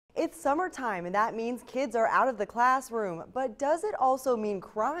It's summertime, and that means kids are out of the classroom. But does it also mean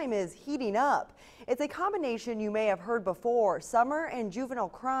crime is heating up? It's a combination you may have heard before, summer and juvenile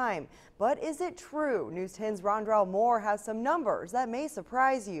crime. But is it true? News 10's Rondrell Moore has some numbers that may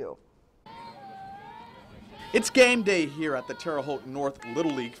surprise you. It's game day here at the Terre Haute North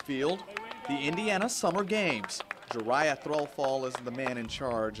Little League field, the Indiana Summer Games. Jariah Threlfall is the man in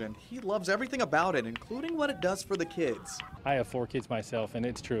charge, and he loves everything about it, including what it does for the kids. I have 4 kids myself, and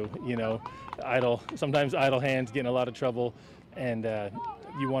it's true. You know, sometimes idle hands get in a lot of trouble, and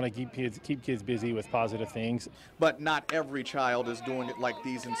you want to keep kids busy with positive things. But not every child is doing it like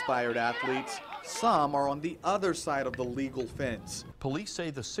these inspired athletes. Some are on the other side of the legal fence. Police say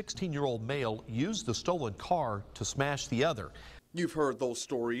the 16-year-old male used the stolen car to smash the other. You've heard those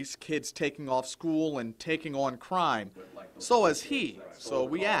stories, kids taking off school and taking on crime. So has he. So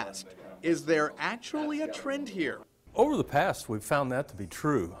we asked, is there actually a trend here? Over the past, we've found that to be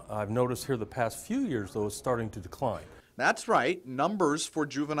true. I've noticed here the past few years, though, it's starting to decline. That's right. Numbers for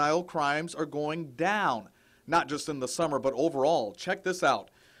juvenile crimes are going down. Not just in the summer, but overall. Check this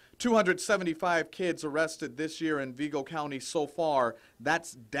out. 275 kids arrested this year in Vigo County so far.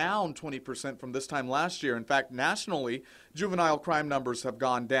 That's down 20% from this time last year. In fact, nationally, juvenile crime numbers have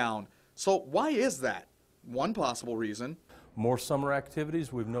gone down. So why is that? One possible reason. More summer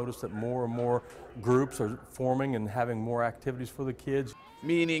activities. We've noticed that more and more groups are forming and having more activities for the kids.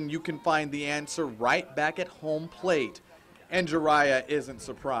 Meaning you can find the answer right back at home plate. And Jariah isn't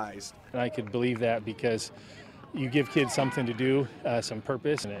surprised. And I could believe that because you give kids something to do, some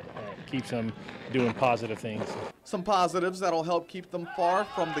purpose, and it keeps them doing positive things. Some positives that'll help keep them far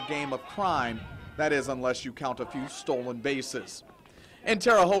from the game of crime. That is, unless you count a few stolen bases. In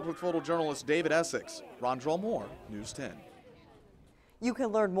Terre Haute with photojournalist David Essex, Rondrell Moore, News 10. You can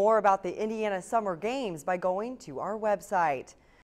learn more about the Indiana Summer Games by going to our website.